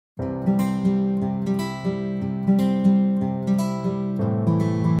Hey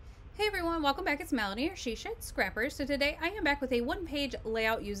everyone, welcome back. It's Melanie or She Shed Scrappers. So today I am back with a one-page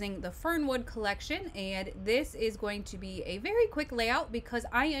layout using the Fernwood collection, and this is going to be a very quick layout because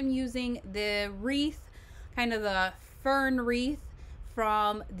I am using the wreath, kind of the fern wreath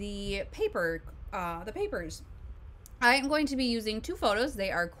from the papers. I am going to be using two photos. They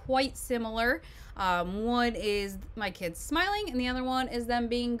are quite similar. One is my kids smiling and the other one is them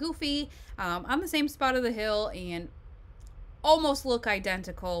being goofy on the same spot of the hill and almost look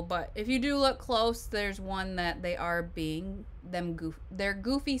identical, but if you do look close, there's one that they are being their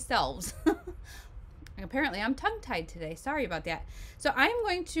goofy selves. Apparently I'm tongue-tied today, sorry about that. So I'm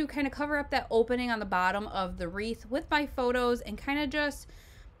going to kind of cover up that opening on the bottom of the wreath with my photos and kind of just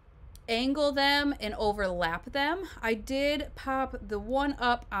angle them and overlap them. I did pop the one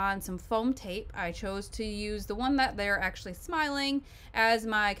up on some foam tape. I chose to use the one that they're actually smiling as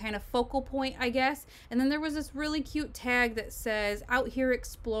my kind of focal point, I guess. And then there was this really cute tag that says out here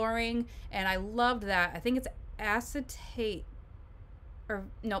exploring, and I loved that. I think it's acetate, or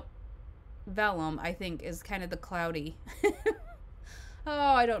nope, vellum, I think is kind of the cloudy.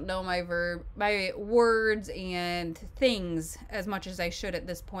 Oh, I don't know my words and things as much as I should at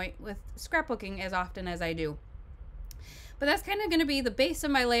this point with scrapbooking as often as I do. But that's kind of going to be the base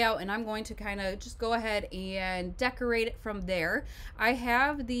of my layout, and I'm going to kind of just go ahead and decorate it from there. I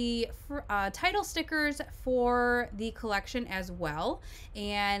have the title stickers for the collection as well,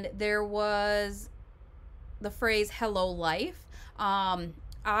 and there was the phrase "Hello Life."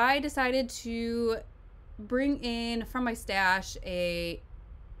 I decided to bring in from my stash a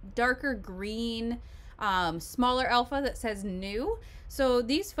darker green smaller alpha that says new. So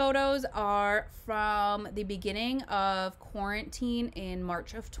these photos are from the beginning of quarantine in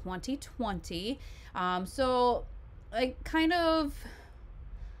March of 2020. So like kind of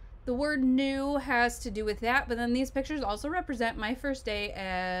the word new has to do with that, but then these pictures also represent my first day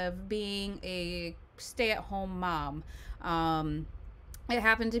of being a stay-at-home mom. It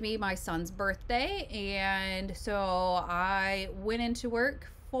happened to be my son's birthday, and so I went into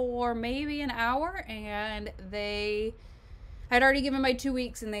work for maybe an hour, and they had already given my 2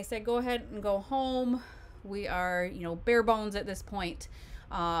 weeks, and they said, go ahead and go home. We are, you know, bare bones at this point.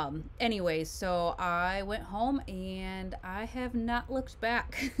 Anyways, so I went home, and I have not looked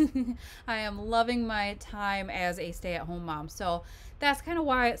back. I am loving my time as a stay-at-home mom. So that's kind of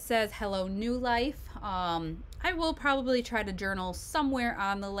why it says hello new life. I will probably try to journal somewhere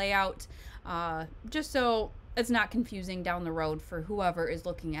on the layout, just so it's not confusing down the road for whoever is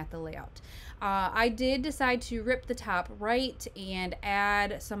looking at the layout. I did decide to rip the top right and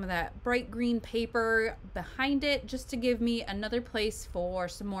add some of that bright green paper behind it just to give me another place for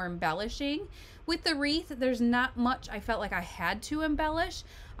some more embellishing. With the wreath, there's not much I felt like I had to embellish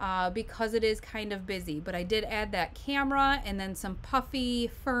because it is kind of busy, but I did add that camera and then some puffy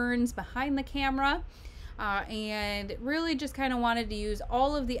ferns behind the camera. And really just kind of wanted to use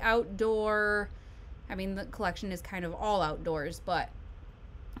all of the outdoor, I mean, the collection is kind of all outdoors, but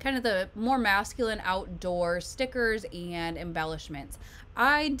kind of the more masculine outdoor stickers and embellishments.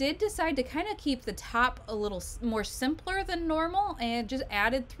 I did decide to kind of keep the top a little more simpler than normal and just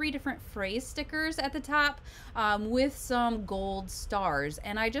added 3 different phrase stickers at the top with some gold stars.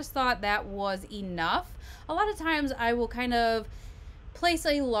 And I just thought that was enough. A lot of times I will kind of place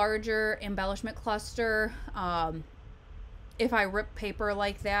a larger embellishment cluster if I rip paper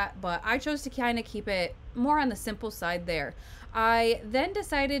like that, but I chose to kind of keep it more on the simple side there. I then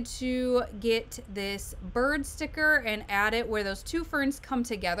decided to get this bird sticker and add it where those 2 ferns come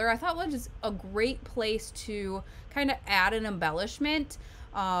together. I thought it was a great place to kind of add an embellishment.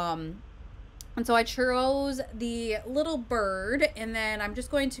 And so I chose the little bird, and then I'm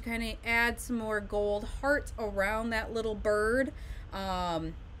just going to kind of add some more gold hearts around that little bird.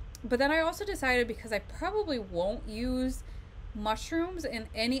 But then I also decided, because I probably won't use mushrooms in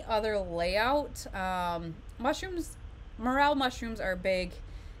any other layout. Morel mushrooms are big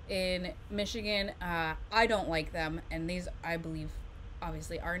in Michigan. I don't like them, and these, I believe,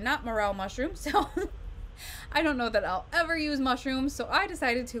 obviously are not morel mushrooms, so I don't know that I'll ever use mushrooms. So I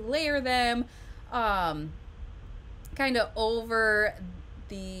decided to layer them kind of over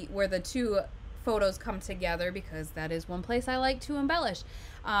where the 2 photos come together, because that is one place I like to embellish.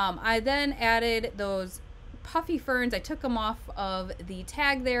 I then added those puffy ferns. I took them off of the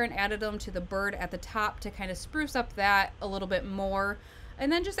tag there and added them to the bird at the top to kind of spruce up that a little bit more,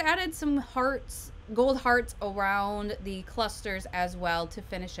 and then just added some hearts gold hearts around the clusters as well to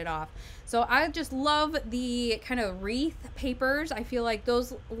finish it off. So I just love the kind of wreath papers. I feel like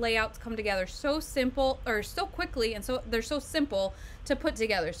those layouts come together so simple, or so quickly, and so they're so simple to put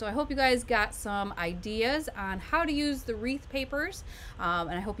together. So I hope you guys got some ideas on how to use the wreath papers,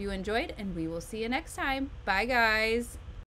 and I hope you enjoyed, and we will see you next time. Bye guys.